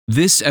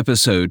This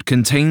episode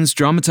contains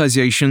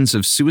dramatizations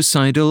of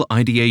suicidal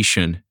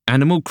ideation,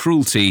 animal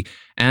cruelty,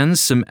 and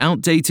some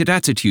outdated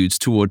attitudes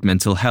toward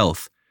mental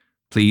health.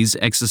 Please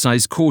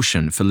exercise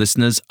caution for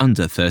listeners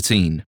under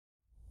 13.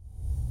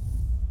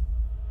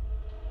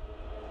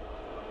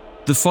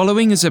 The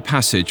following is a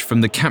passage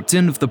from The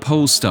Captain of the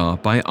Polestar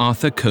by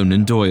Arthur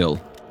Conan Doyle.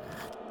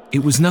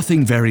 It was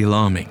nothing very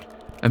alarming,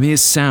 a mere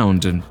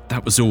sound, and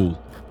that was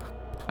all.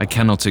 I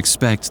cannot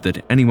expect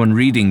that anyone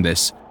reading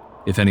this,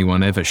 if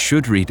anyone ever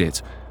should read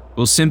it,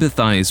 will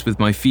sympathize with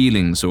my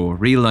feelings or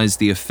realize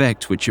the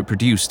effect which it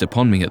produced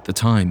upon me at the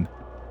time.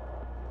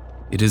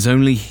 It is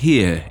only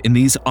here, in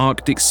these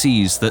Arctic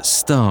seas, that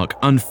stark,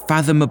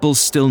 unfathomable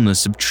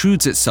stillness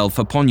obtrudes itself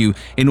upon you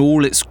in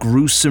all its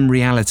gruesome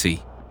reality.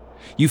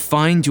 You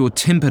find your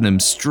tympanum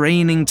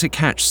straining to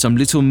catch some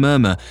little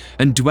murmur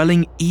and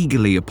dwelling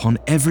eagerly upon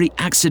every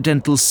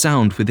accidental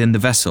sound within the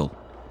vessel.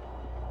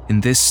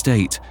 In this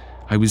state,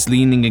 I was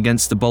leaning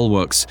against the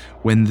bulwarks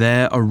when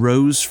there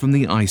arose from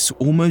the ice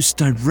almost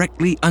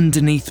directly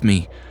underneath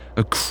me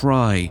a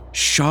cry,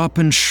 sharp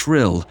and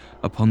shrill,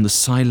 upon the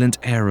silent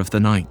air of the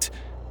night,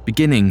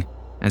 beginning,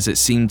 as it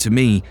seemed to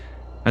me,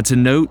 at a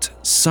note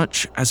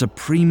such as a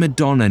prima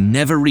donna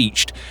never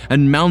reached,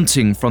 and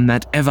mounting from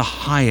that ever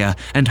higher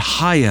and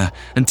higher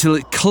until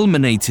it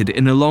culminated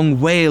in a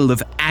long wail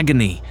of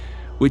agony,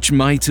 which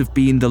might have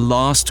been the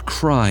last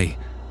cry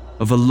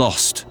of a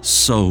lost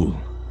soul.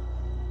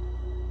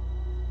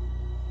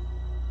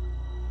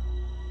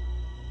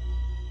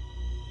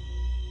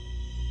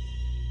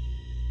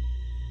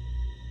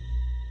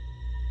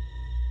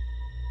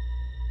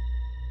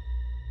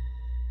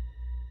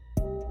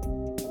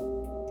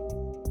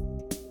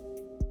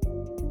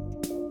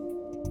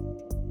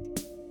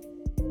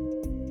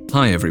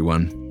 Hi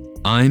everyone,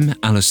 I'm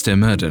Alistair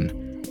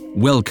Murden.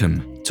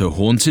 Welcome to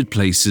Haunted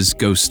Places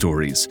Ghost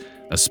Stories,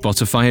 a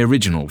Spotify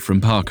original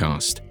from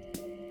Parcast.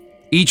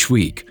 Each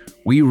week,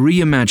 we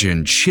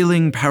reimagine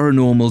chilling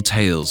paranormal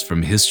tales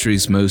from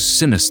history's most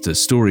sinister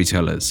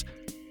storytellers,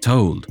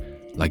 told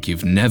like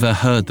you've never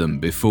heard them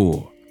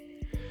before.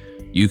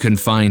 You can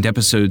find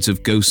episodes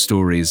of Ghost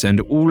Stories and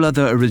all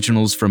other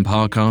originals from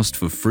Parcast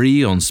for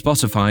free on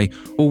Spotify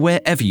or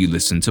wherever you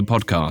listen to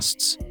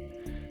podcasts.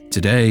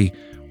 Today,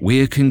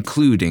 we're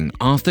concluding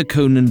Arthur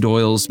Conan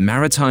Doyle's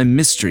maritime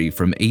mystery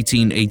from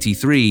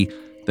 1883,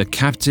 The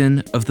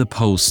Captain of the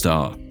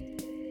Polestar.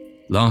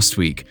 Last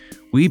week,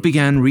 we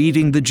began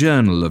reading the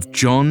journal of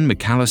John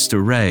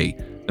McAllister Ray,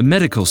 a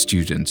medical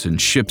student and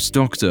ship's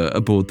doctor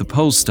aboard the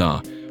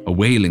Polestar, a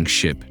whaling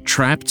ship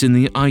trapped in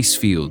the ice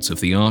fields of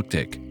the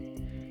Arctic.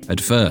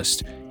 At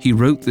first, he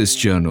wrote this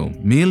journal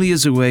merely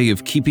as a way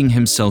of keeping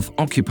himself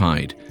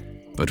occupied,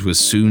 but was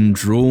soon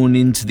drawn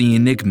into the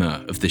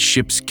enigma of the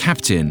ship's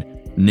captain,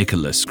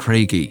 Nicholas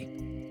Craigie.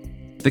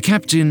 The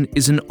captain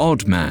is an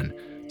odd man.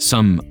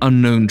 Some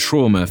unknown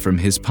trauma from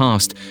his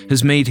past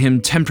has made him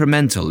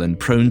temperamental and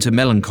prone to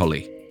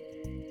melancholy.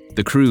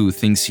 The crew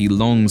thinks he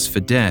longs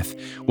for death,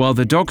 while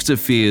the doctor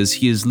fears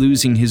he is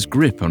losing his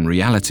grip on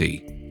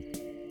reality.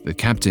 The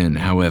captain,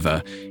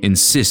 however,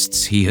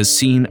 insists he has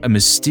seen a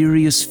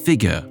mysterious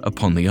figure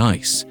upon the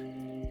ice,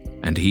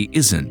 and he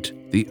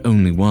isn't the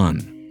only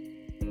one.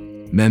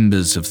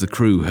 Members of the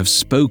crew have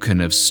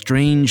spoken of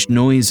strange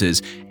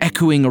noises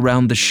echoing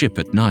around the ship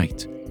at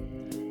night.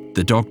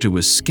 The doctor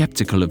was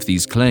skeptical of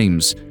these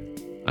claims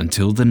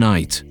until the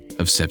night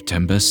of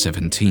September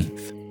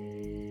 17th.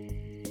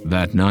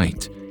 That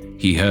night,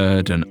 he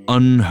heard an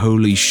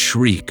unholy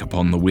shriek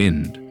upon the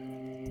wind,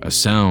 a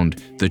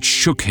sound that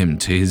shook him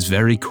to his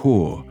very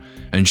core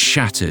and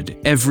shattered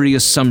every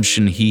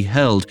assumption he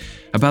held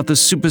about the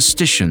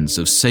superstitions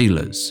of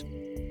sailors.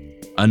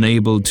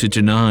 Unable to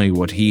deny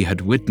what he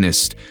had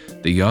witnessed,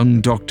 the young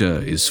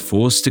doctor is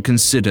forced to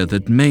consider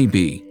that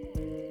maybe,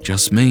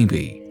 just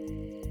maybe,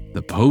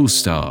 the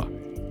Polestar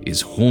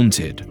is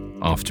haunted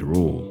after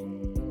all.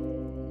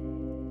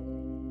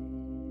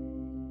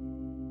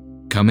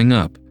 Coming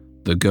up,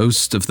 the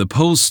ghost of the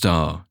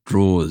Polestar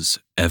draws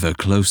ever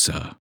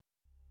closer.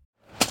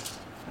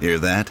 Hear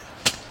that?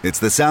 It's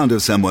the sound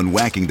of someone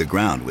whacking the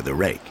ground with a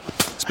rake.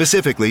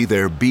 Specifically,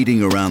 they're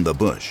beating around the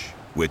bush,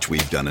 which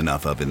we've done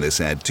enough of in this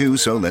ad too,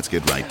 so let's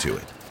get right to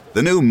it.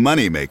 The new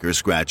Moneymaker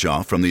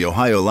scratch-off from the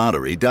Ohio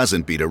Lottery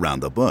doesn't beat around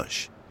the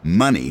bush.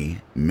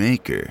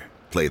 Moneymaker.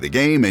 Play the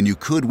game and you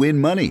could win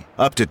money,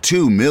 up to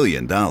 $2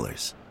 million.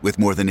 With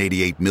more than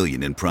 $88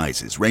 million in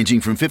prizes, ranging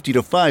from $50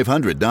 to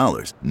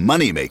 $500,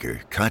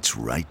 Moneymaker cuts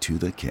right to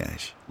the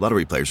cash.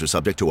 Lottery players are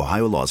subject to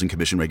Ohio laws and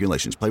commission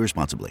regulations. Play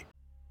responsibly.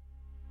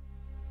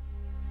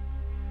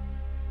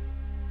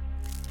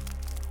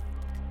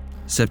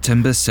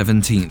 September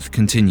 17th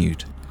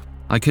continued.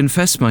 I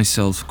confess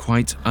myself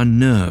quite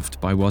unnerved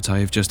by what I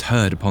have just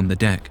heard upon the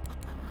deck.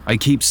 I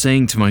keep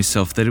saying to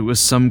myself that it was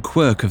some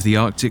quirk of the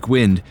Arctic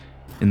wind,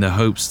 in the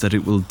hopes that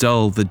it will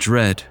dull the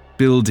dread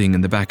building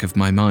in the back of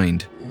my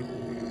mind.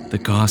 The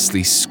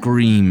ghastly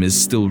scream is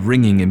still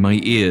ringing in my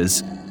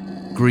ears.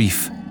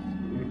 Grief,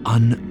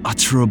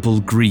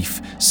 unutterable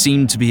grief,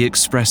 seemed to be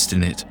expressed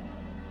in it.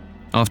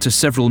 After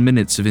several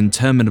minutes of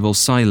interminable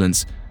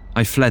silence,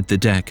 I fled the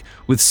deck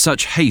with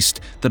such haste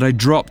that I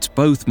dropped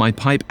both my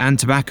pipe and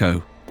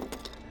tobacco.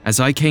 As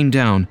I came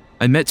down,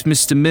 I met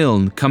Mr.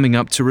 Milne coming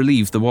up to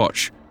relieve the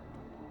watch.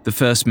 The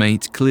first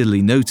mate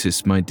clearly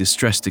noticed my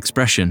distressed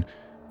expression,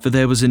 for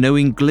there was a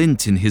knowing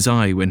glint in his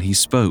eye when he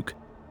spoke.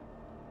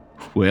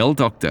 "Well,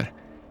 Doctor,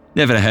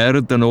 never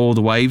heard an old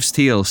wives'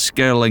 tale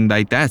skirling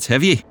like that,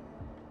 have ye?"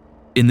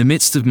 In the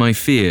midst of my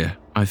fear,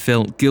 I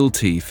felt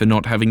guilty for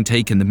not having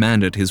taken the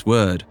man at his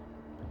word.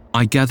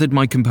 I gathered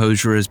my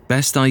composure as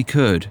best I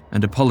could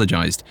and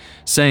apologized,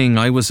 saying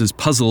I was as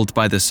puzzled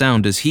by the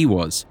sound as he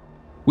was.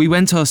 We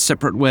went our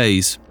separate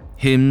ways,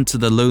 him to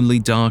the lonely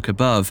dark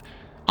above,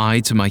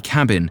 I to my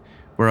cabin,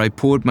 where I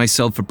poured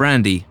myself a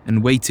brandy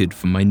and waited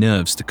for my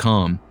nerves to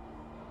calm.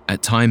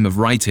 At time of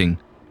writing,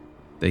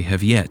 they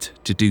have yet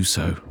to do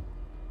so.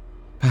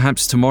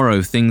 Perhaps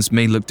tomorrow things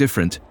may look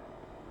different.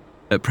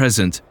 At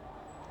present,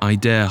 I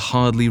dare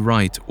hardly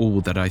write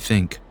all that I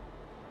think.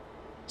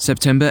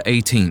 September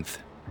 18th.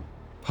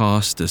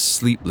 Passed a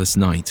sleepless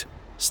night,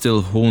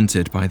 still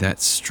haunted by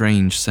that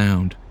strange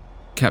sound.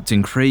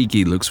 Captain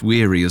Craigie looks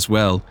weary as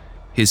well,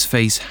 his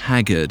face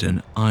haggard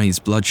and eyes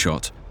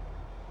bloodshot.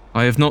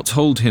 I have not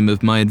told him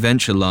of my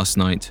adventure last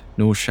night,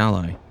 nor shall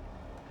I.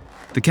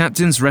 The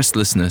captain's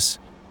restlessness,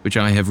 which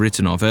I have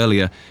written of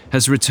earlier,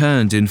 has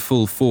returned in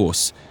full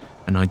force,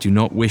 and I do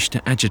not wish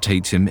to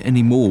agitate him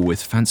any more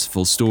with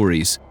fanciful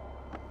stories.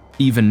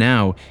 Even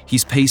now,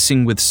 he's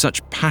pacing with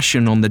such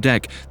passion on the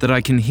deck that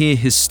I can hear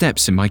his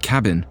steps in my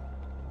cabin.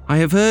 I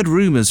have heard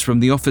rumors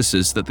from the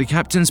officers that the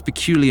captain's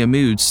peculiar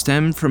mood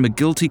stemmed from a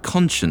guilty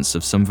conscience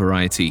of some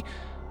variety,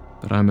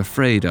 but I'm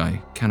afraid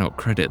I cannot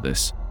credit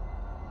this.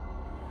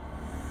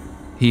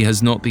 He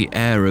has not the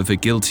air of a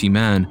guilty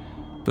man,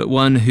 but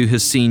one who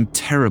has seen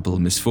terrible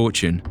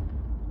misfortune.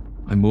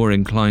 I'm more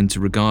inclined to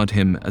regard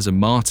him as a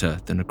martyr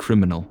than a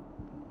criminal.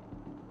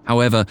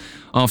 However,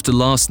 after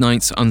last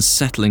night's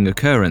unsettling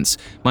occurrence,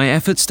 my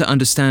efforts to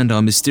understand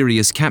our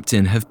mysterious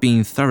captain have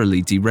been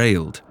thoroughly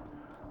derailed.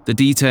 The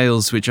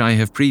details which I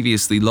have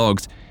previously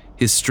logged,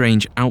 his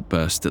strange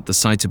outburst at the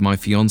sight of my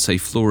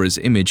fiancée Flora's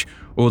image,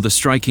 or the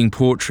striking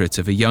portrait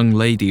of a young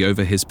lady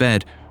over his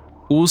bed,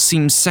 all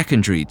seem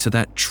secondary to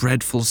that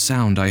dreadful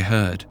sound I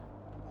heard.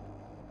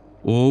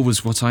 Or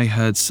was what I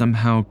heard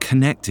somehow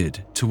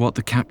connected to what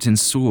the captain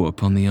saw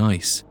upon the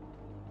ice?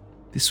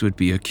 This would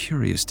be a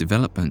curious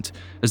development,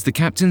 as the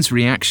captain's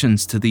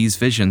reactions to these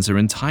visions are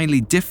entirely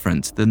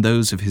different than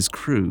those of his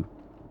crew.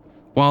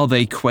 While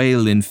they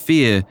quail in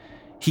fear,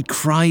 he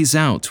cries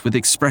out with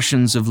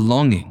expressions of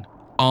longing,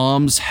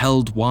 arms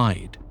held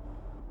wide.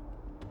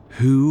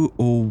 Who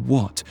or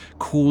what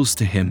calls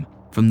to him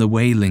from the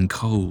wailing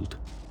cold?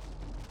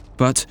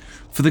 But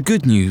for the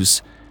good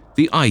news,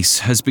 the ice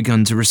has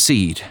begun to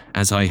recede,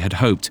 as I had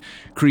hoped,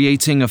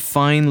 creating a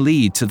fine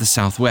lead to the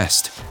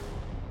southwest.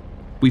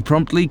 We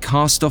promptly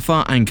cast off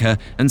our anchor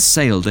and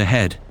sailed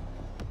ahead.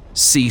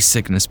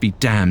 Seasickness be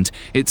damned,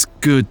 it's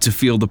good to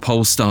feel the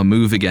pole star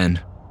move again.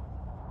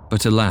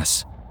 But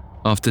alas,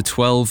 after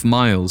 12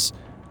 miles,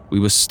 we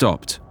were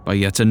stopped by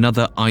yet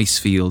another ice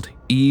field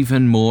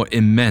even more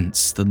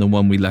immense than the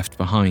one we left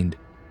behind.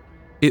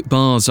 It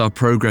bars our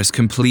progress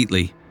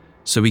completely,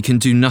 so we can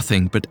do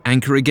nothing but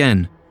anchor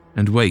again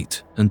and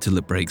wait until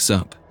it breaks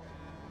up.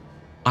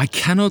 I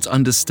cannot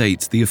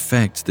understate the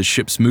effect the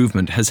ship's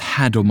movement has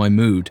had on my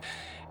mood.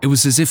 It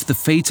was as if the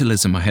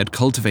fatalism I had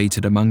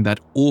cultivated among that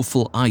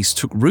awful ice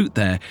took root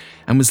there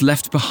and was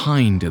left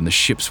behind in the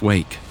ship's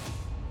wake.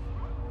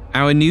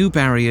 Our new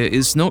barrier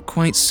is not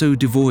quite so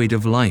devoid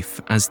of life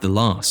as the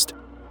last.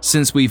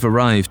 Since we've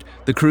arrived,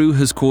 the crew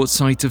has caught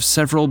sight of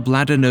several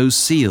bladder-nosed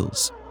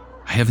seals.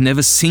 I have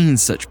never seen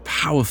such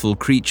powerful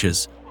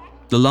creatures.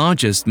 The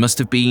largest must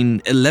have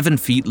been 11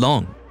 feet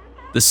long.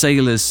 The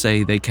sailors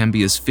say they can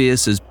be as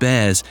fierce as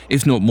bears,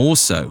 if not more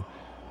so,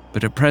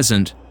 but at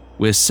present,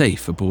 we're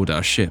safe aboard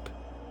our ship.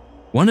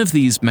 One of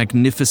these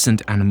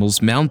magnificent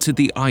animals mounted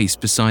the ice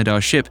beside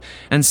our ship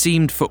and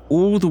seemed for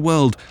all the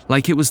world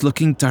like it was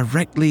looking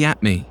directly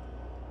at me.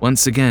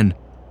 Once again,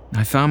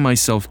 I found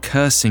myself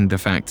cursing the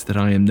fact that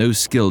I am no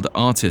skilled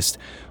artist,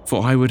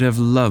 for I would have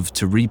loved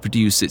to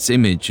reproduce its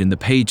image in the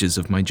pages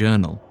of my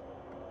journal.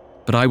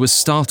 But I was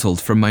startled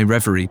from my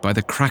reverie by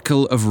the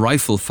crackle of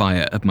rifle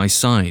fire at my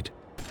side.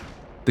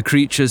 The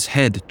creature's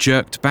head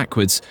jerked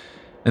backwards,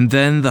 and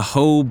then the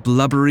whole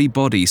blubbery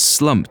body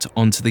slumped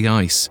onto the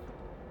ice.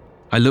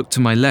 I looked to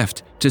my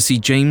left to see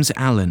James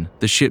Allen,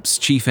 the ship's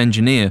chief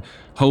engineer,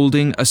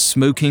 holding a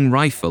smoking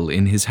rifle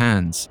in his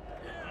hands.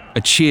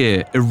 A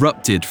cheer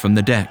erupted from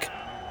the deck.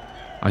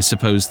 I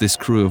suppose this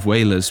crew of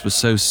whalers was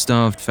so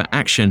starved for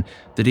action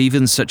that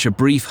even such a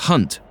brief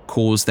hunt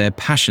caused their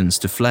passions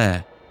to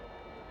flare.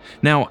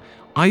 Now,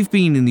 I've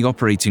been in the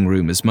operating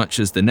room as much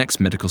as the next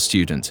medical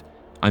student.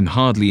 I'm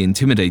hardly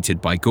intimidated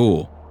by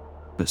gore,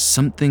 but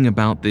something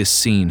about this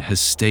scene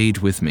has stayed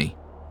with me.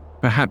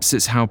 Perhaps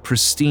it's how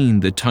pristine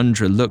the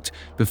tundra looked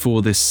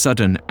before this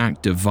sudden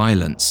act of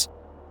violence.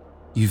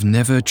 You've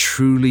never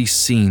truly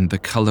seen the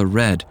color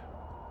red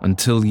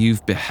until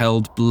you've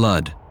beheld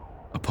blood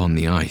upon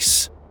the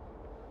ice.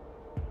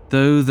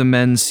 Though the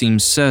men seem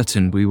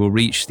certain we will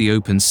reach the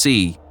open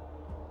sea,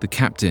 the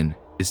captain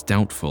is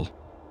doubtful.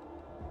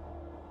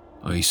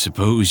 "I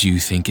suppose you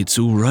think it's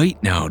all right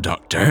now,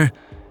 Doctor,"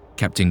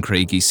 Captain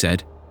Craigie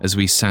said as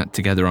we sat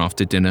together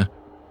after dinner,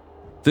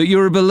 "that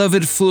your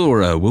beloved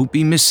Flora won't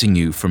be missing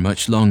you for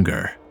much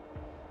longer."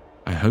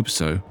 "I hope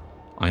so,"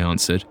 I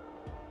answered.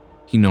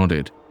 He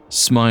nodded,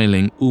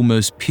 smiling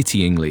almost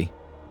pityingly.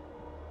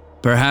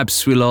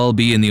 "Perhaps we'll all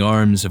be in the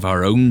arms of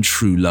our own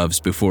true loves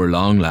before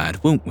long,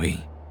 lad, won't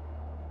we?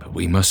 But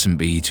we mustn't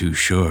be too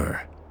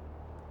sure.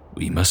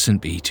 We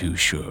mustn't be too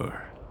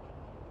sure."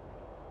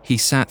 He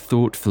sat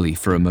thoughtfully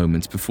for a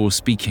moment before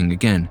speaking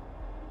again.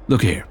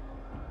 "Look here.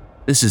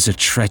 This is a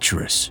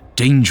treacherous,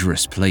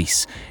 dangerous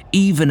place.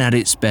 Even at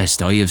its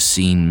best, I have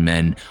seen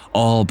men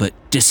all but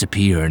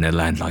disappear in a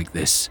land like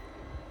this.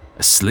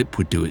 A slip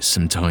would do it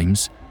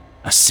sometimes.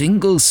 A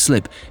single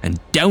slip and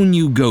down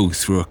you go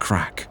through a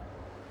crack.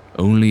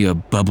 Only a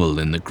bubble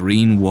in the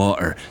green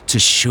water to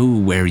show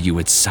where you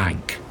had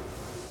sank."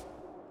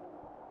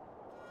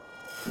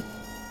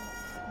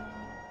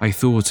 I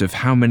thought of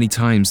how many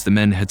times the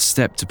men had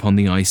stepped upon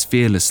the ice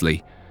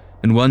fearlessly,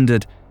 and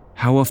wondered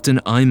how often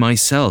I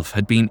myself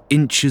had been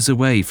inches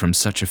away from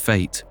such a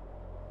fate.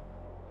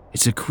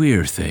 "It's a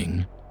queer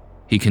thing,"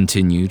 he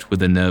continued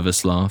with a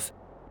nervous laugh,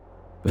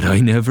 "but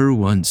I never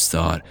once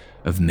thought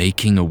of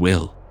making a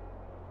will.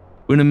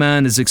 When a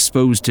man is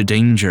exposed to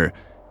danger,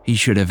 he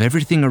should have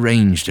everything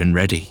arranged and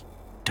ready.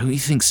 Don't you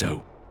think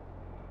so?"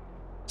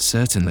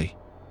 "Certainly,"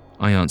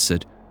 I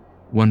answered,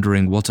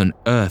 wondering what on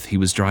earth he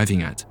was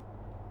driving at.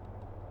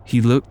 He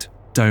looked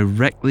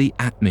directly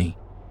at me,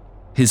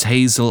 his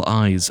hazel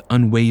eyes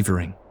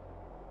unwavering.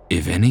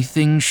 "If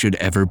anything should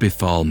ever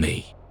befall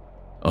me,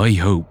 I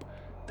hope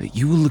that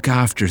you will look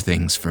after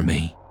things for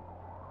me.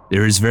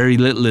 There is very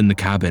little in the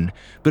cabin,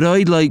 but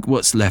I'd like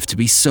what's left to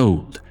be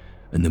sold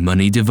and the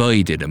money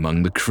divided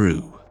among the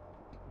crew."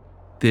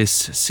 This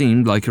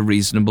seemed like a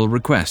reasonable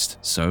request,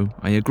 so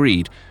I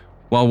agreed,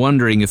 while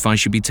wondering if I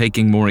should be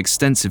taking more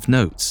extensive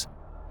notes.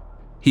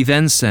 He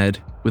then said,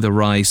 with a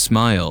wry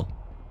smile,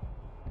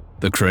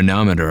 "The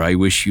chronometer I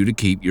wish you to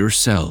keep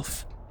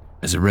yourself,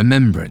 as a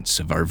remembrance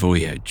of our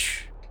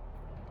voyage."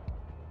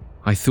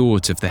 I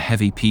thought of the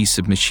heavy piece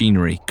of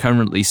machinery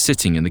currently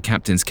sitting in the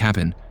captain's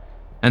cabin,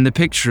 and the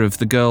picture of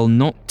the girl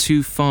not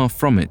too far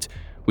from it,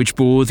 which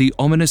bore the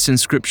ominous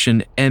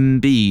inscription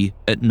MB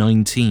at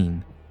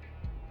 19.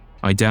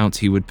 I doubt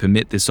he would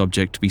permit this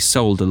object to be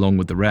sold along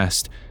with the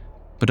rest,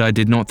 but I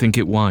did not think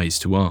it wise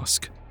to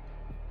ask.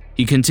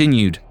 He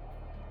continued,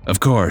 "Of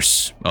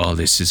course, all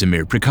this is a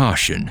mere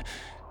precaution,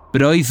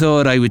 but I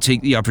thought I would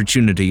take the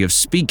opportunity of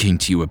speaking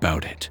to you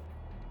about it.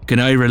 Can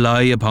I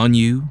rely upon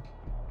you?"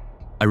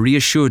 I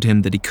reassured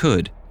him that he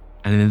could,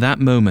 and in that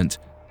moment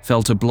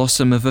felt a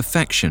blossom of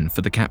affection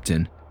for the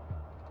captain.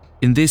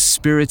 In this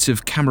spirit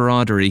of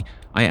camaraderie,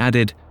 I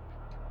added,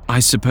 "I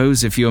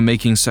suppose if you're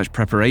making such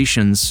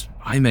preparations,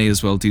 I may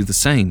as well do the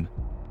same."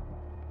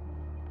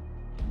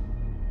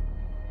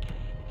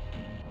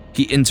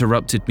 He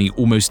interrupted me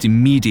almost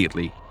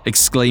immediately,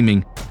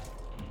 exclaiming,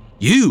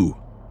 "You?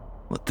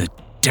 What the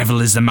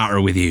devil is the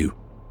matter with you?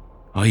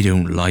 I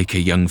don't like a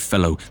young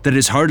fellow that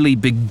has hardly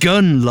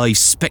begun life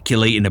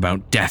speculating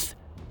about death.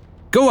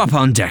 Go up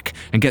on deck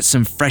and get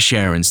some fresh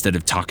air instead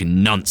of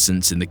talking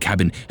nonsense in the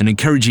cabin and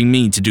encouraging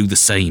me to do the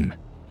same."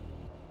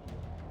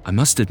 I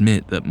must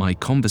admit that my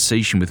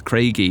conversation with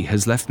Craigie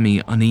has left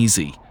me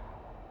uneasy.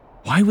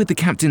 Why would the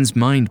captain's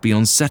mind be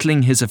on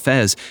settling his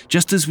affairs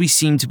just as we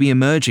seem to be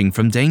emerging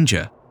from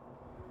danger?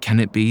 Can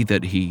it be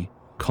that he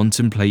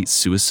contemplates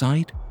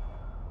suicide?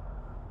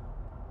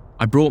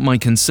 I brought my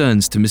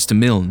concerns to Mr.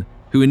 Milne,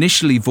 who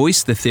initially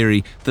voiced the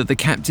theory that the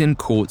captain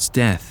courts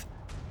death.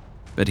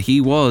 But he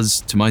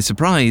was, to my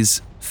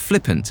surprise,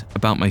 flippant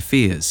about my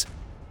fears.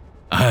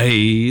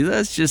 "Aye,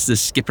 that's just the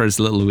skipper's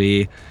little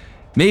way.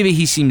 Maybe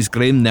he seems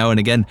grim now and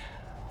again,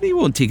 but he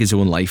won't take his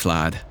own life,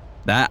 lad.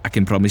 That I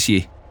can promise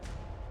ye."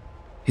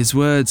 His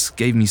words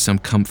gave me some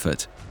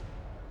comfort,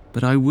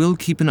 but I will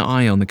keep an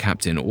eye on the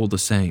captain all the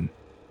same.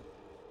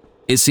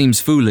 It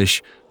seems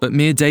foolish, but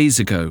mere days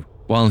ago,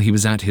 while he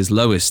was at his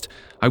lowest,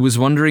 I was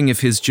wondering if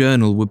his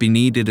journal would be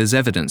needed as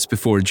evidence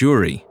before a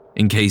jury,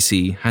 in case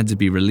he had to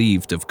be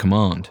relieved of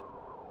command.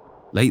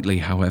 Lately,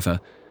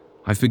 however,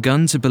 I've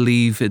begun to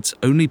believe its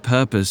only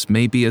purpose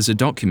may be as a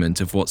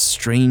document of what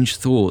strange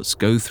thoughts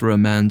go through a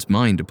man's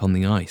mind upon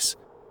the ice.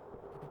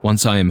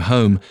 Once I am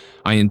home,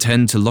 I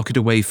intend to lock it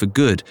away for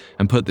good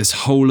and put this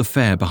whole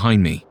affair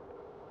behind me.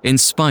 In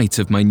spite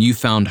of my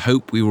newfound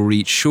hope we will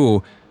reach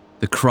shore,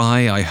 the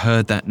cry I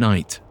heard that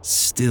night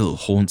still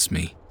haunts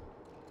me.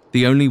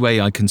 The only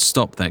way I can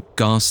stop that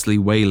ghastly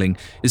wailing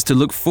is to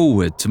look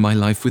forward to my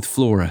life with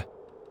Flora.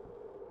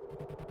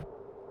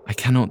 I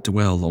cannot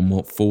dwell on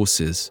what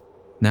forces,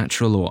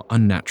 natural or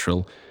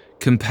unnatural,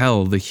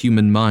 compel the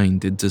human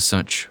mind into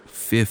such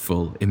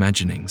fearful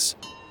imaginings.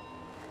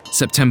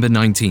 September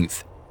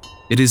 19th.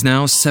 It is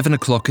now 7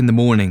 o'clock in the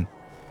morning.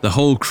 The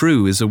whole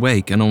crew is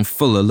awake and on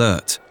full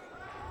alert.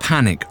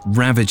 Panic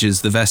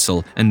ravages the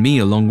vessel and me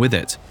along with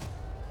it.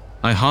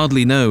 I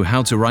hardly know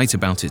how to write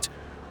about it.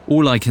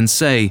 All I can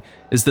say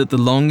is that the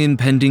long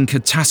impending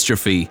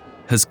catastrophe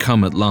has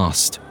come at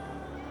last.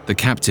 The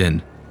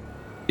captain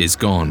is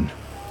gone.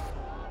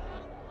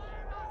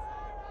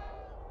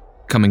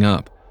 Coming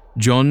up,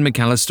 John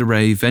McAllister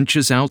Ray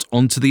ventures out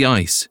onto the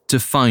ice to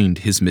find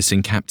his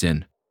missing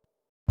captain.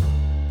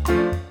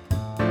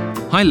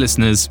 Hi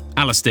listeners,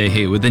 Alistair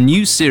here with a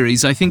new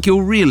series I think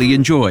you'll really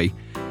enjoy.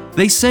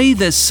 They say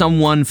there's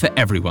someone for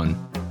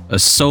everyone. A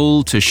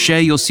soul to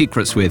share your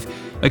secrets with,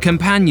 a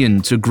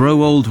companion to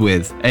grow old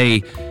with,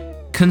 a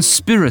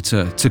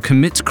conspirator to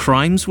commit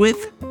crimes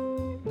with?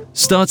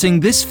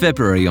 Starting this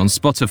February on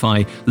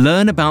Spotify,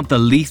 learn about the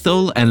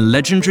lethal and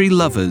legendary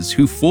lovers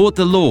who fought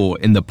the law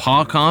in the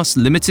Parcast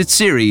limited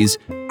series,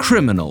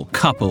 Criminal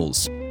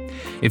Couples.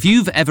 If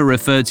you've ever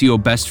referred to your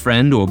best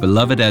friend or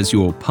beloved as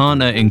your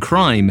partner in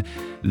crime,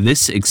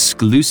 this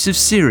exclusive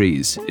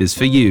series is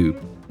for you.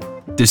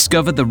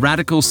 Discover the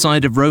radical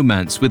side of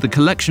romance with a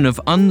collection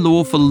of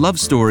unlawful love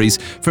stories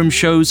from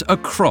shows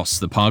across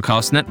the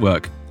Parcast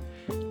network.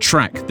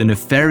 Track the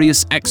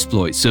nefarious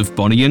exploits of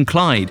Bonnie and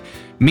Clyde,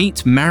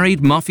 meet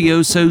married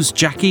mafiosos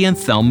Jackie and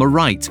Thelma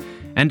Wright,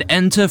 and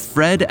enter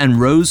Fred and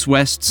Rose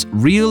West's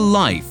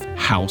real-life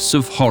House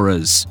of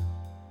Horrors.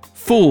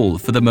 Fall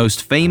for the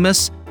most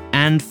famous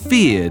and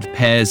feared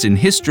pairs in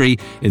history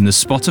in the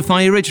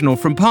Spotify original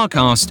from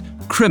Parcast,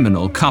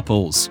 Criminal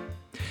Couples.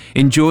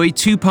 Enjoy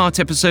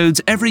 2-part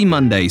episodes every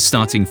Monday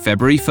starting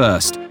February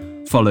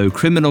 1st. Follow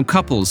Criminal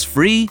Couples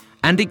free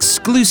and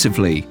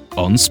exclusively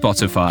on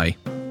Spotify.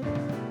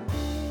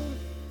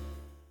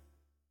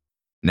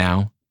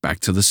 Now, back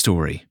to the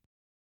story.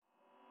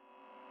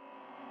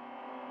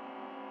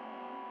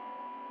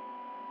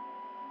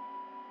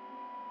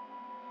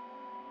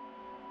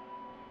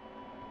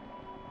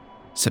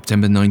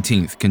 September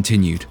 19th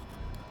continued.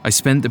 I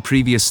spent the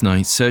previous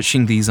night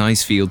searching these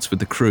ice fields with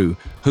the crew,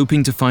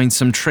 hoping to find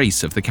some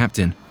trace of the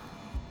captain.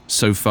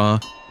 So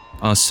far,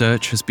 our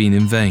search has been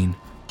in vain.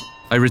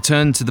 I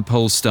returned to the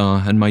Pole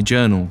Star and my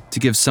journal to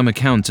give some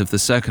account of the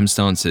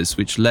circumstances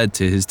which led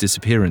to his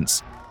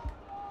disappearance.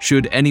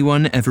 Should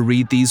anyone ever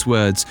read these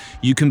words,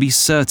 you can be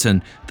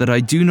certain that I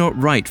do not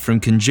write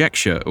from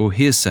conjecture or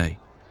hearsay.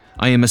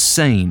 I am a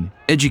sane,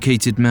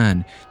 educated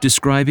man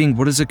describing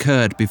what has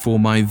occurred before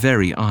my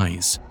very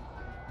eyes.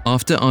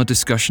 After our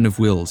discussion of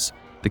wills,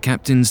 the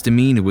captain's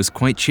demeanor was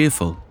quite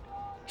cheerful.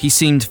 He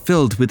seemed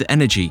filled with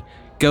energy,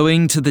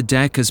 going to the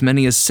deck as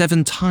many as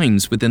 7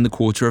 times within the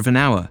quarter of an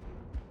hour.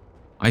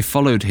 I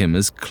followed him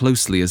as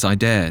closely as I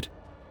dared.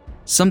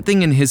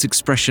 Something in his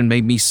expression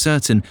made me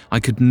certain I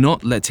could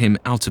not let him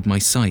out of my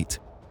sight.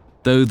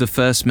 Though the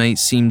first mate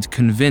seemed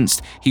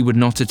convinced he would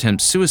not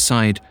attempt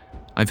suicide,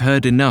 I've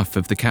heard enough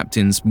of the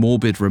captain's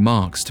morbid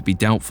remarks to be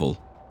doubtful.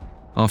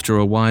 After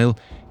a while,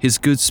 his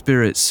good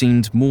spirits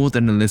seemed more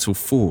than a little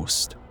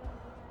forced.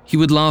 He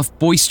would laugh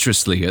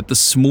boisterously at the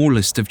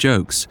smallest of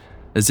jokes,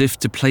 as if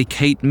to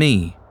placate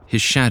me,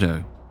 his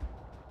shadow.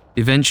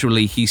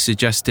 Eventually, he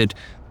suggested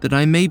that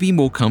I may be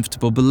more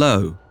comfortable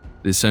below.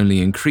 This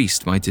only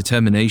increased my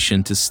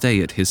determination to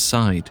stay at his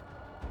side.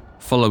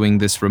 Following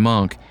this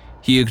remark,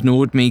 he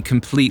ignored me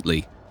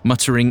completely,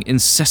 muttering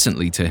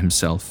incessantly to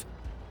himself.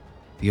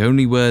 The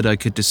only word I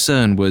could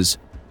discern was,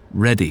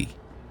 "ready."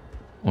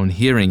 On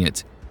hearing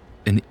it,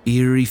 an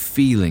eerie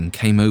feeling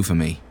came over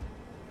me.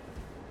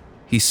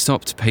 He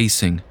stopped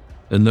pacing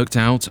and looked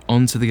out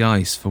onto the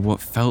ice for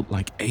what felt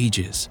like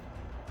ages.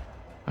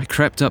 I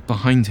crept up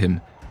behind him,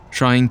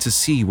 trying to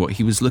see what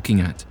he was looking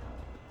at.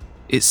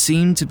 It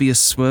seemed to be a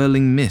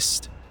swirling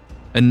mist,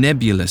 a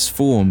nebulous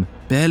form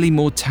barely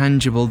more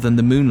tangible than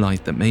the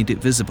moonlight that made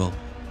it visible.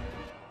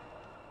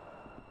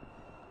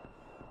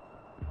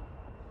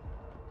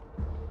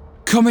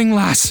 "Coming,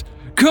 lass!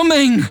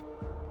 Coming!"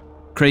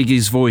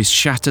 Craigie's voice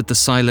shattered the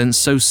silence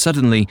so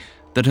suddenly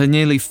that I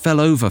nearly fell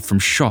over from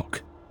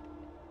shock.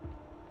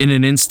 In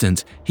an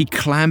instant, he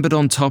clambered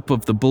on top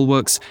of the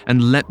bulwarks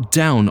and leapt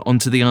down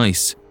onto the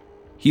ice.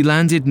 He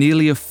landed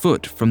nearly a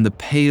foot from the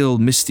pale,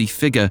 misty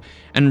figure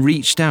and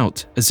reached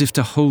out as if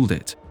to hold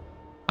it.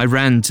 I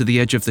ran to the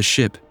edge of the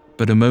ship,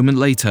 but a moment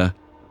later,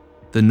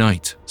 the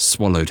night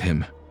swallowed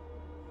him.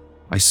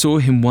 I saw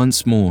him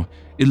once more,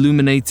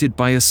 illuminated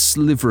by a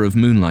sliver of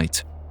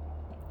moonlight.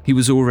 He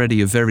was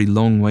already a very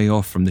long way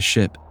off from the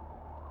ship.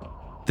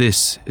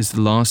 This is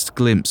the last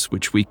glimpse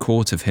which we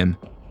caught of him.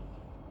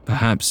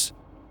 Perhaps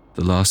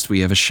the last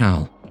we ever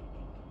shall.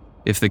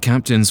 If the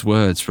captain's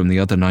words from the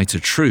other night are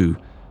true,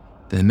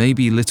 there may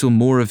be little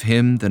more of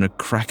him than a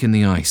crack in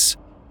the ice.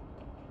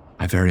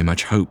 I very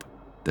much hope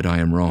that I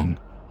am wrong.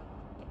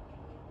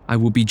 I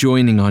will be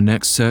joining our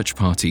next search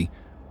party,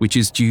 which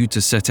is due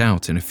to set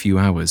out in a few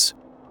hours.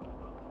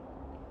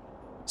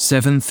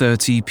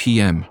 7:30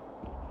 p.m.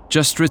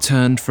 Just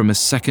returned from a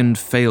second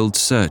failed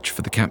search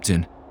for the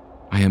captain.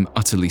 I am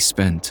utterly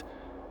spent.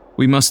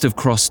 We must have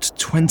crossed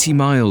 20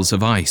 miles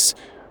of ice,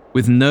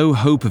 with no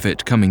hope of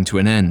it coming to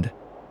an end.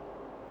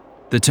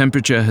 The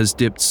temperature has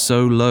dipped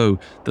so low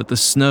that the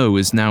snow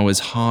is now as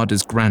hard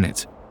as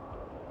granite.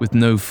 With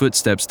no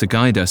footsteps to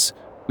guide us,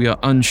 We are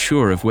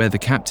unsure of where the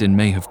captain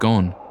may have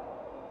gone.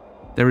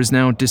 There is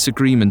now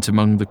disagreement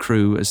among the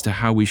crew as to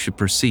how we should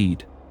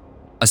proceed.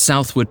 A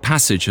southward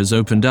passage has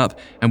opened up,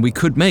 and we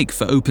could make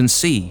for open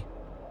sea.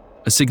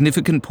 A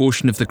significant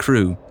portion of the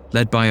crew,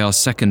 led by our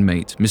second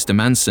mate, Mr.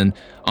 Manson,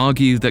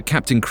 argue that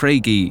Captain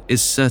Craigie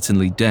is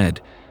certainly dead,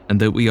 and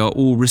that we are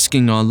all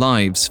risking our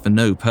lives for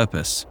no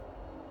purpose.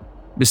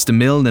 Mr.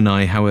 Milne and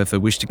I, however,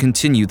 wish to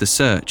continue the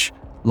search,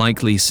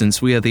 likely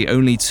since we are the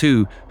only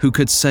two who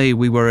could say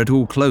we were at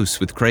all close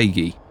with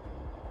Craigie.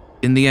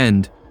 In the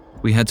end,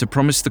 we had to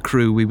promise the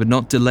crew we would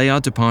not delay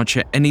our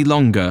departure any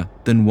longer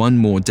than one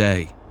more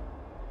day.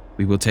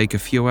 We will take a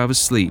few hours'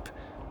 sleep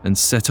and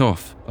set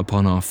off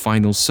upon our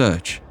final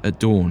search at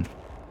dawn.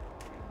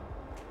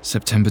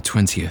 September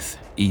 20th,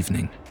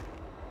 evening.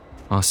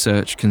 Our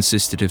search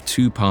consisted of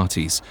two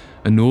parties,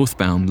 a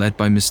northbound led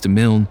by Mr.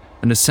 Milne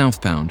and a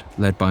southbound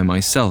led by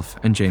myself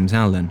and James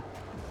Allen.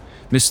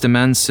 Mr.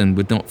 Manson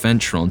would not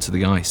venture onto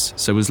the ice,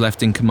 so was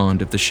left in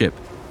command of the ship.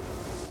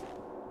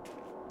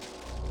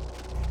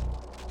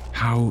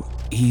 How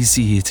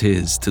easy it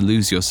is to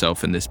lose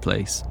yourself in this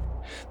place.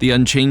 The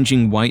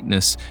unchanging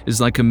whiteness is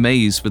like a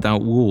maze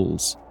without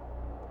walls.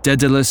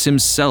 Daedalus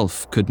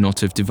himself could not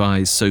have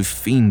devised so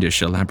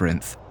fiendish a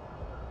labyrinth.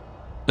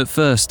 At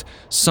first,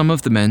 some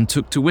of the men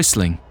took to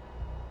whistling.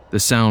 The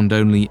sound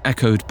only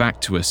echoed back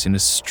to us in a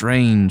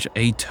strange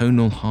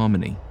atonal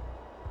harmony.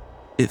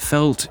 It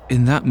felt,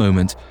 in that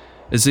moment,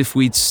 as if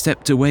we'd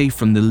stepped away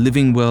from the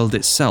living world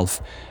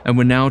itself and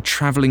were now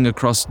travelling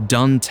across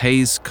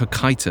Dante's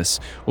Cocytus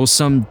or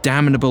some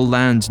damnable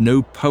land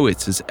no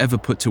poet has ever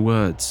put to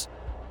words.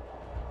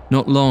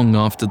 Not long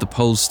after the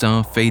pole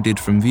star faded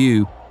from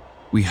view,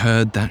 we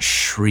heard that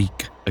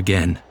shriek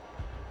again,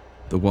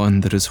 the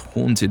one that has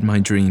haunted my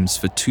dreams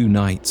for 2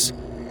 nights.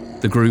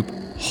 The group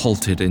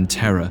halted in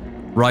terror,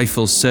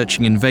 rifles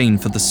searching in vain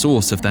for the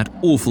source of that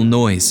awful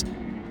noise.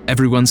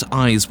 Everyone's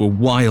eyes were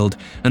wild,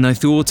 and I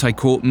thought I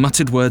caught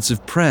muttered words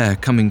of prayer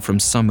coming from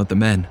some of the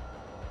men.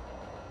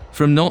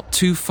 From not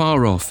too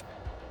far off,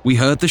 we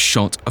heard the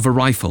shot of a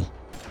rifle.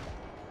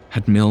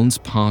 Had Milne's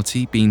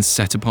party been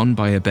set upon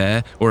by a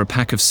bear or a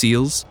pack of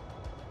seals?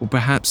 Or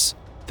perhaps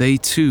they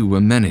too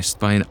were menaced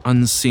by an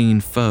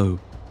unseen foe?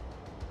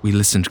 We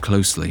listened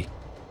closely,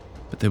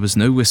 but there was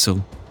no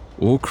whistle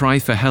or cry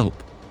for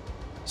help,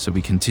 so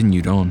we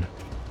continued on.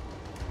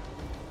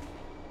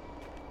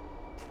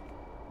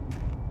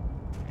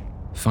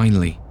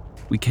 Finally,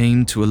 we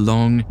came to a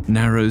long,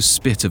 narrow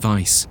spit of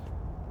ice.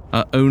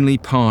 Our only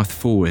path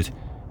forward,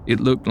 it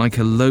looked like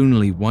a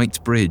lonely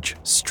white bridge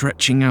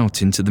stretching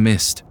out into the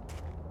mist.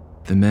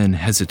 The men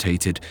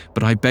hesitated,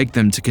 but I begged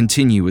them to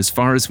continue as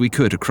far as we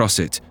could across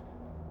it.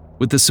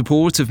 With the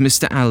support of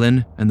Mr.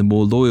 Allen and the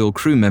more loyal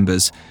crew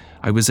members,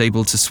 I was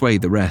able to sway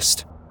the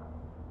rest.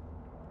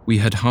 We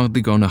had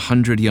hardly gone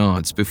 100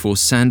 yards before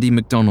Sandy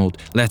MacDonald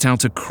let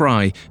out a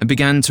cry and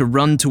began to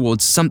run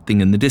towards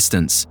something in the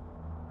distance.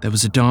 There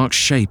was a dark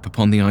shape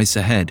upon the ice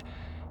ahead,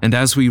 and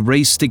as we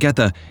raced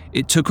together,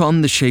 it took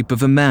on the shape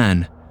of a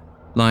man,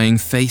 lying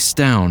face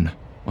down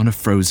on a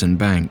frozen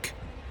bank.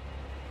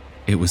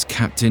 It was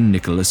Captain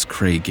Nicholas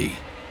Craigie.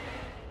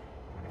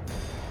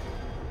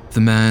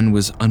 The man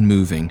was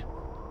unmoving.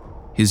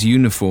 His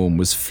uniform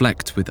was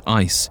flecked with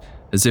ice,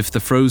 as if the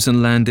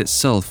frozen land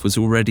itself was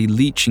already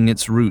leaching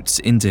its roots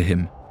into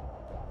him.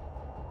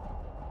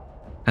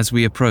 As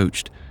we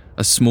approached,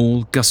 a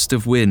small gust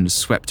of wind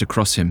swept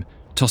across him,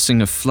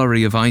 tossing a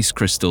flurry of ice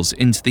crystals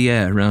into the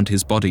air around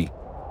his body.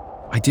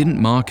 I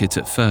didn't mark it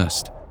at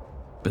first,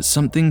 but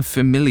something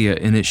familiar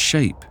in its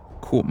shape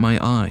caught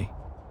my eye.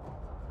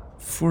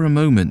 For a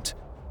moment,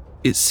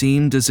 it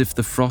seemed as if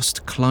the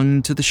frost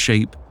clung to the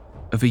shape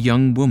of a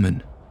young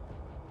woman.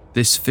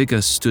 This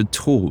figure stood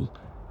tall,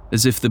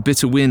 as if the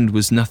bitter wind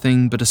was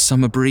nothing but a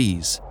summer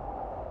breeze.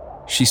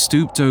 She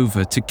stooped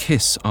over to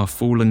kiss our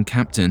fallen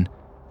captain,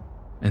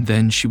 and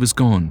then she was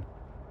gone,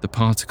 the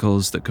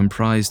particles that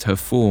comprised her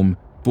form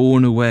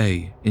borne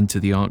away into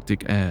the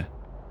Arctic air.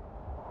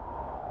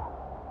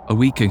 A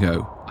week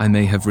ago, I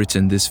may have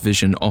written this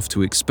vision off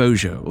to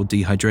exposure or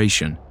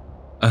dehydration,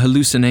 a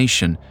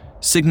hallucination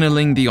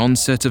signaling the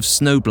onset of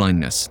snow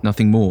blindness,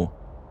 nothing more.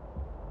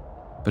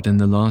 But in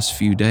the last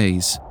few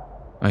days,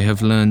 I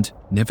have learned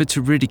never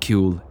to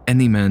ridicule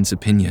any man's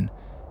opinion,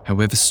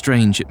 however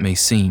strange it may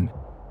seem,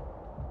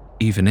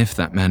 even if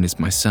that man is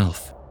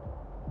myself.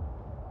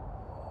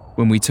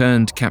 When we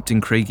turned Captain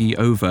Craigie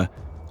over,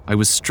 I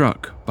was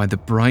struck by the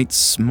bright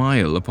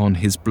smile upon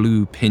his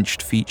blue,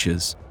 pinched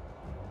features.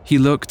 He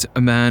looked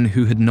a man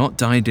who had not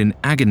died in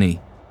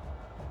agony,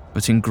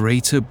 but in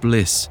greater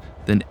bliss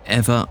than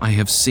ever I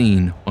have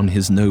seen on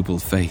his noble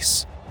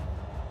face.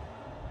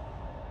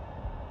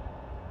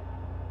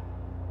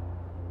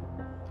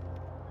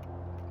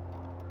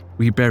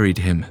 We buried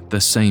him the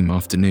same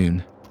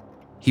afternoon.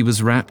 He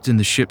was wrapped in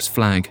the ship's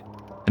flag,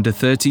 and a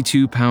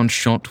 32-pound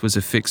shot was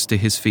affixed to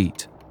his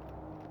feet.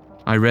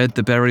 I read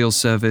the burial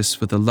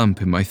service with a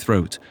lump in my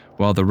throat,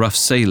 while the rough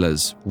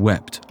sailors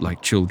wept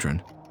like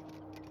children.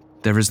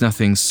 There is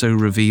nothing so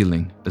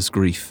revealing as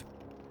grief.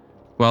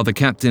 While the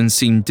captain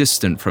seemed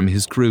distant from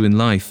his crew in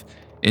life,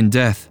 in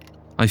death,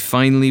 I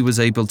finally was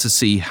able to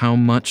see how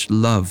much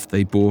love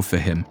they bore for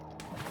him.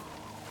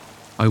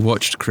 I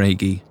watched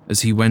Craigie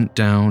as he went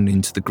down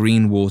into the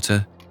green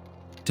water,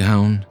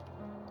 down,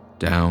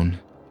 down,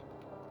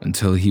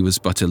 until he was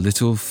but a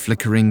little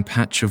flickering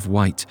patch of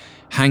white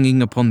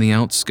hanging upon the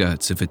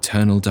outskirts of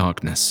eternal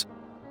darkness.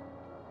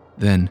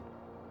 Then,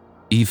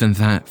 even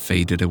that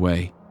faded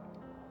away,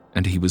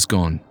 and he was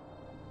gone.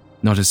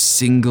 Not a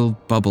single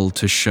bubble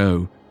to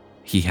show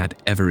he had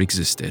ever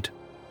existed.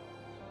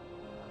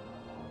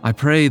 I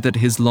pray that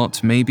his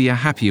lot may be a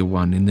happier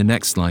one in the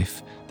next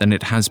life than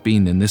it has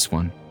been in this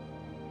one.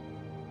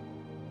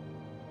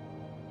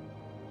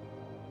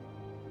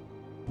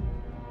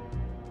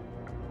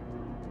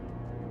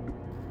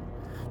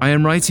 I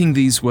am writing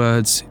these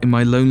words in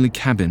my lonely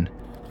cabin.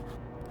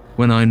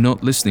 When I am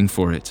not listening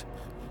for it,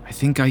 I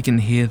think I can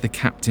hear the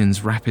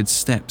captain's rapid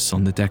steps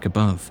on the deck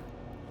above.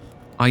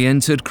 I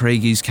entered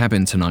Craigie's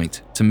cabin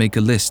tonight to make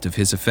a list of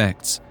his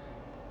effects.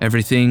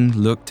 Everything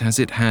looked as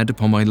it had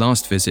upon my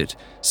last visit,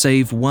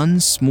 save one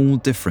small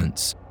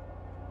difference.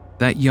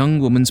 That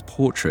young woman's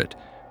portrait,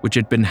 which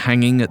had been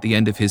hanging at the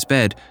end of his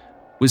bed,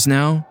 was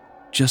now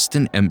just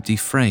an empty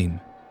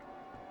frame.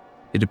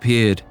 It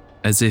appeared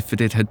as if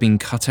it had been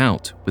cut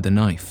out with a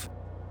knife.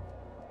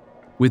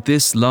 With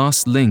this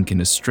last link in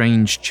a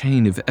strange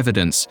chain of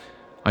evidence,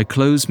 I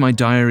close my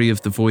diary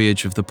of the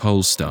voyage of the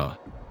Pole Star.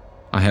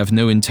 I have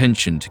no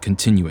intention to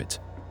continue it.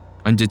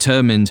 I'm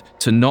determined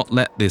to not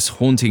let this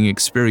haunting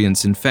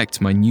experience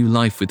infect my new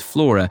life with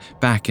Flora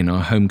back in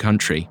our home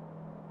country.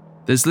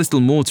 There's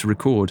little more to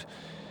record.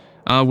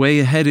 Our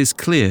way ahead is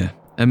clear,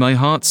 and my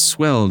heart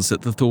swells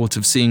at the thought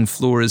of seeing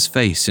Flora's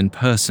face in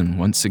person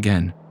once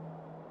again.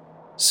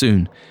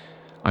 Soon,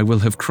 I will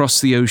have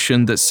crossed the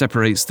ocean that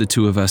separates the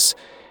two of us,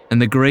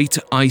 and the great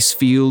ice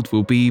field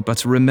will be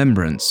but a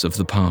remembrance of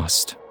the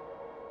past.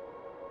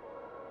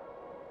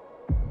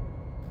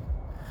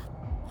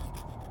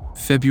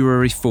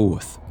 February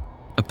 4th,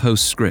 a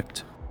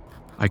postscript.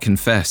 I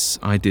confess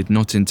I did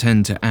not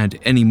intend to add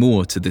any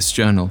more to this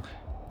journal.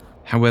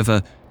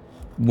 However,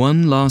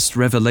 one last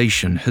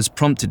revelation has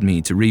prompted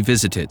me to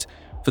revisit it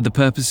for the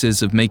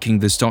purposes of making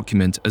this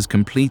document as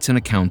complete an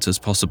account as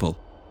possible.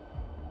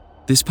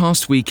 This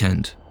past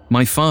weekend,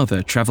 my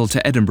father travelled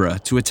to Edinburgh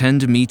to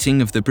attend a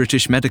meeting of the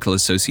British Medical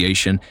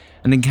Association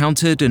and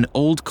encountered an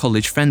old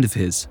college friend of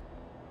his.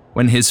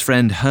 When his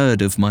friend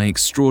heard of my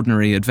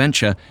extraordinary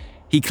adventure,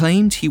 he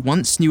claimed he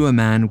once knew a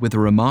man with a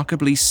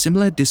remarkably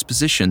similar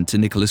disposition to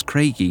Nicholas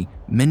Craigie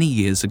many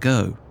years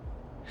ago.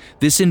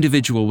 This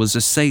individual was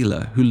a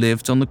sailor who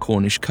lived on the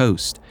Cornish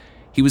coast.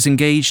 He was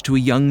engaged to a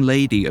young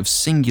lady of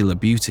singular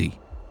beauty.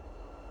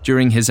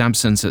 During his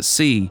absence at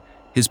sea,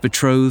 his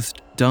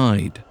betrothed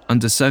died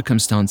under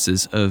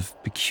circumstances of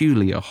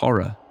peculiar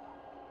horror.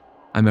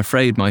 I'm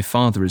afraid my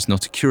father is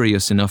not a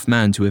curious enough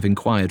man to have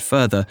inquired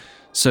further,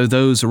 so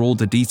those are all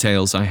the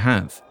details I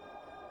have.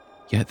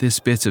 Yet this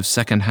bit of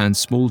second-hand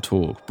small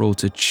talk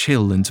brought a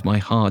chill into my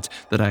heart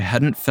that I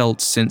hadn't felt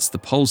since the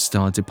Pole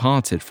Star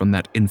departed from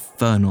that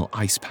infernal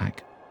ice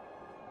pack.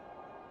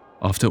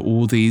 After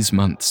all these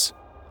months,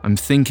 I'm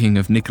thinking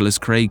of Nicholas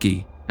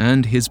Craigie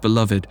and his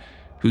beloved,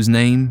 whose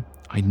name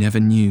I never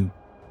knew.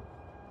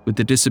 With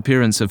the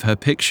disappearance of her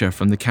picture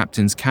from the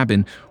captain's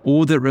cabin,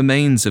 all that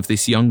remains of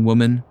this young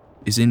woman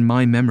is in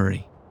my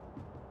memory.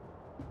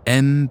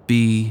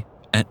 M.B.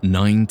 at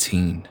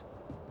 19.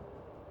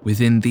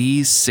 Within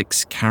these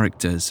 6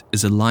 characters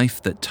is a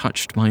life that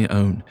touched my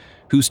own,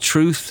 whose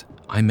truth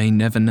I may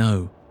never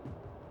know.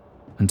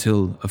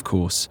 Until, of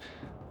course,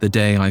 the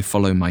day I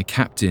follow my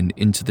captain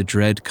into the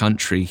dread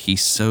country he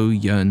so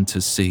yearned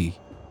to see.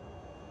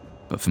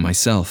 But for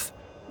myself,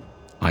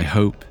 I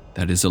hope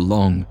that is a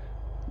long,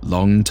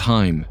 long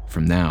time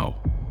from now.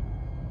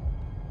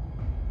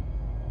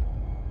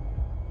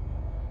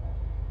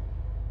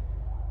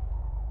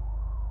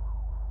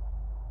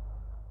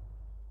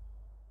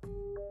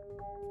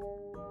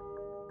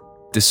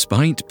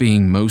 Despite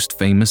being most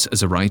famous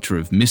as a writer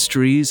of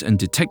mysteries and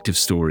detective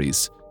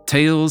stories,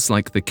 tales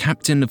like The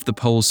Captain of the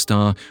Pole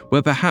Star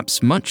were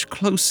perhaps much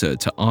closer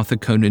to Arthur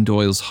Conan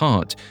Doyle's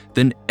heart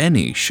than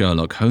any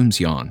Sherlock Holmes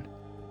yarn.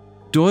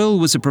 Doyle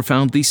was a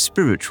profoundly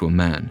spiritual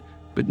man,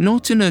 but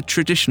not in a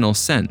traditional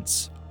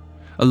sense.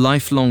 A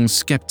lifelong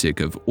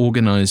skeptic of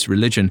organized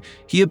religion,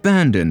 he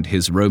abandoned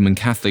his Roman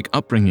Catholic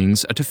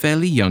upbringings at a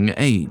fairly young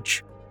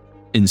age.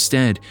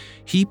 Instead,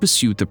 he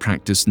pursued the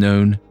practice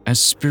known as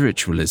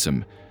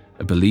spiritualism,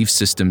 a belief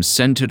system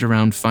centered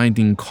around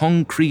finding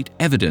concrete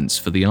evidence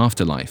for the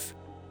afterlife.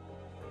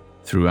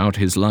 Throughout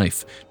his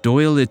life,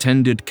 Doyle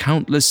attended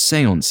countless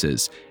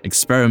seances,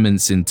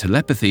 experiments in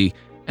telepathy,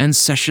 and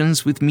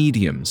sessions with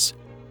mediums.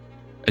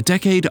 A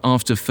decade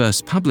after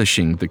first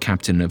publishing The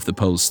Captain of the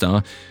Pole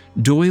Star,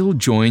 Doyle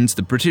joined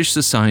the British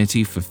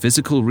Society for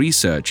Physical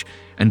Research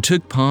and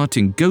took part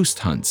in ghost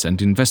hunts and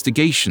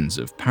investigations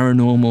of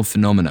paranormal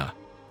phenomena.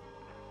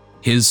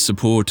 His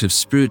support of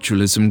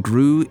spiritualism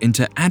grew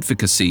into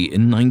advocacy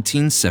in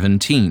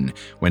 1917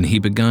 when he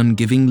began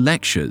giving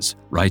lectures,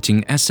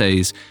 writing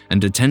essays,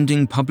 and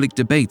attending public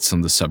debates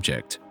on the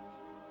subject.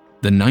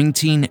 The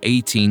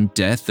 1918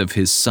 death of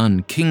his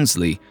son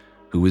Kingsley,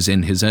 who was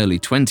in his early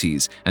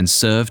 20s and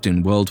served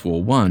in World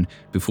War I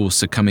before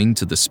succumbing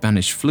to the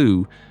Spanish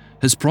flu,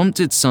 has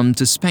prompted some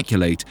to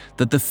speculate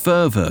that the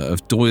fervor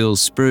of Doyle's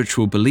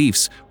spiritual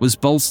beliefs was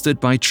bolstered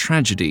by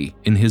tragedy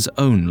in his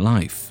own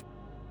life.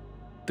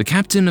 The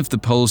captain of the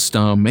Pole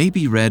Star may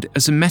be read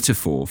as a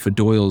metaphor for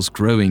Doyle's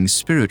growing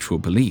spiritual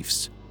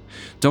beliefs.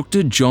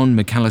 Dr. John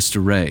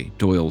McAllister Ray,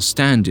 Doyle's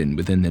stand-in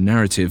within the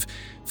narrative,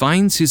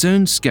 finds his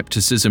own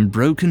skepticism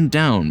broken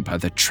down by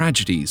the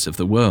tragedies of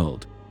the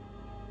world.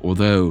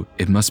 Although,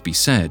 it must be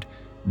said,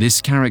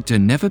 this character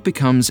never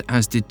becomes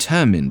as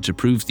determined to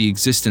prove the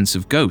existence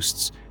of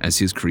ghosts as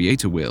his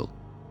creator will.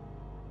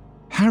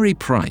 Harry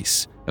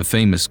Price, a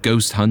famous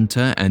ghost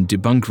hunter and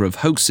debunker of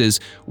hoaxes,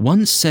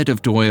 once said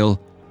of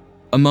Doyle,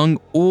 "Among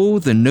all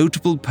the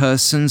notable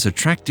persons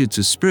attracted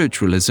to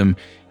spiritualism,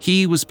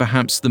 he was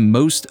perhaps the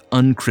most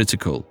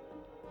uncritical.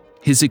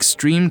 His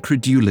extreme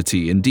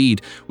credulity,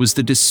 indeed, was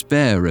the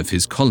despair of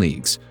his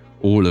colleagues,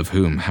 all of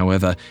whom,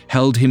 however,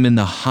 held him in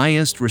the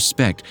highest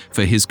respect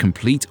for his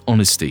complete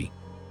honesty.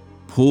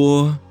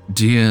 Poor,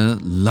 dear,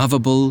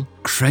 lovable,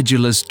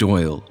 credulous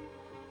Doyle.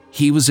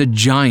 He was a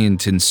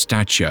giant in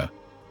stature,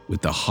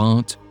 with the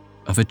heart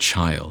of a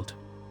child."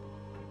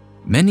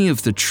 Many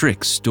of the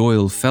tricks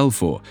Doyle fell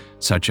for,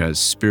 such as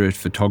spirit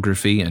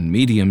photography and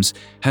mediums,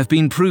 have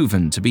been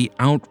proven to be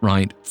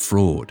outright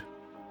fraud.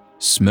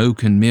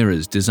 Smoke and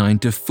mirrors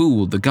designed to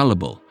fool the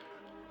gullible.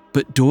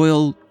 But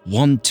Doyle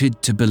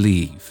wanted to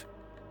believe.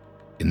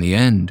 In the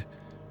end,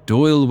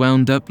 Doyle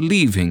wound up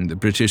leaving the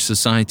British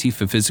Society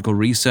for Physical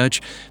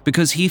Research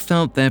because he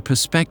felt their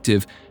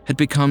perspective had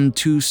become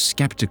too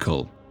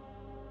skeptical.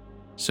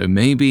 So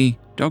maybe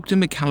Dr.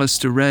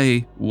 McAllister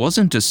Ray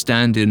wasn't a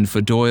stand-in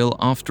for Doyle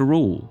after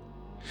all.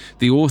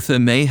 The author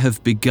may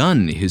have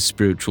begun his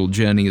spiritual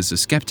journey as a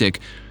skeptic,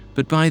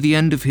 but by the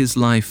end of his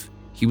life,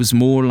 he was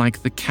more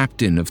like the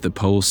captain of the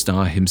Pole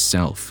Star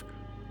himself,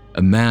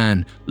 a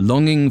man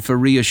longing for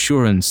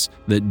reassurance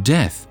that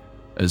death,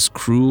 as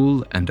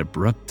cruel and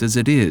abrupt as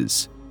it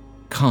is,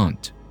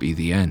 can't be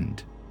the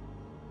end.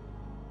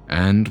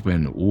 And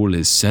when all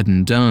is said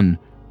and done,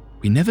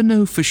 we never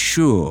know for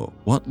sure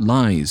what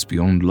lies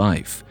beyond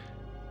life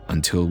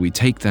until we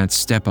take that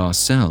step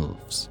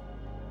ourselves.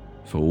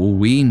 For all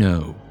we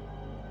know,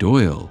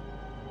 Doyle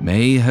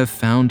may have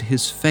found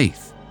his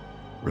faith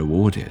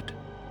rewarded.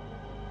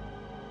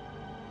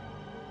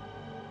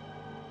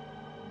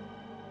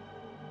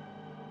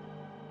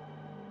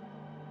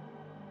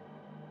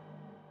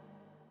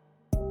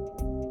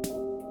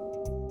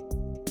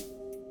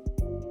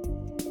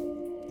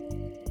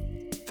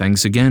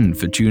 Thanks again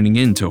for tuning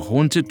in to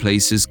Haunted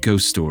Places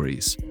Ghost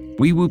Stories.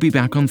 We will be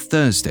back on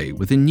Thursday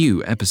with a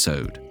new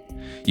episode.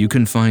 You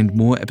can find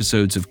more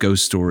episodes of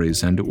Ghost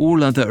Stories and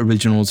all other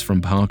originals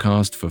from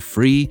Parcast for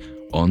free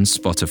on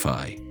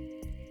Spotify.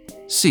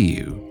 See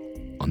you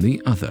on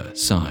the other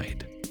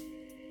side.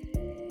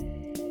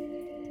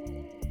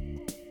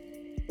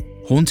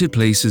 Haunted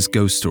Places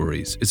Ghost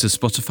Stories is a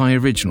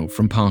Spotify original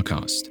from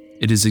Parcast.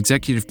 It is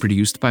executive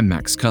produced by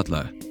Max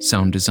Cutler,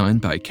 sound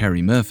designed by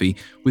Kerry Murphy,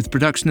 with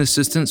production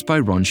assistance by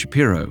Ron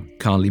Shapiro,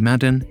 Carly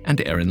Madden,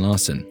 and Erin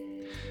Larson.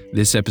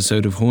 This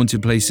episode of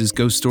Haunted Places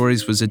Ghost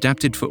Stories was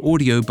adapted for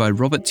audio by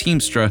Robert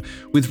Teamstra,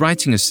 with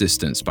writing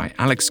assistance by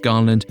Alex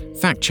Garland,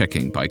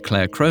 fact-checking by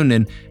Claire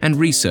Cronin, and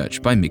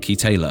research by Mickey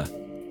Taylor.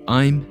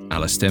 I'm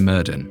Alastair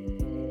Murden.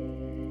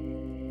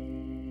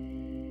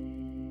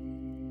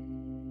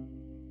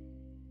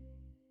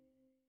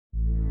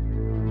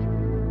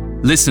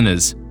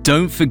 Listeners,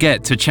 don't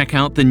forget to check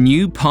out the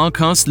new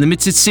Parcast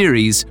Limited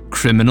series,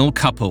 Criminal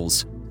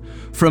Couples.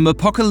 From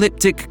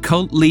apocalyptic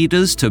cult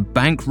leaders to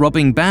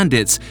bank-robbing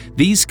bandits,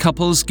 these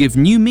couples give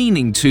new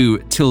meaning to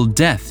Till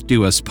Death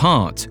Do Us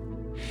Part.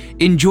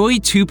 Enjoy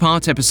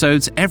 2-part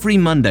episodes every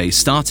Monday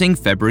starting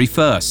February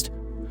 1st.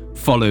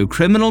 Follow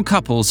Criminal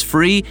Couples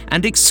free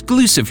and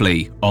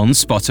exclusively on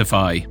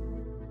Spotify.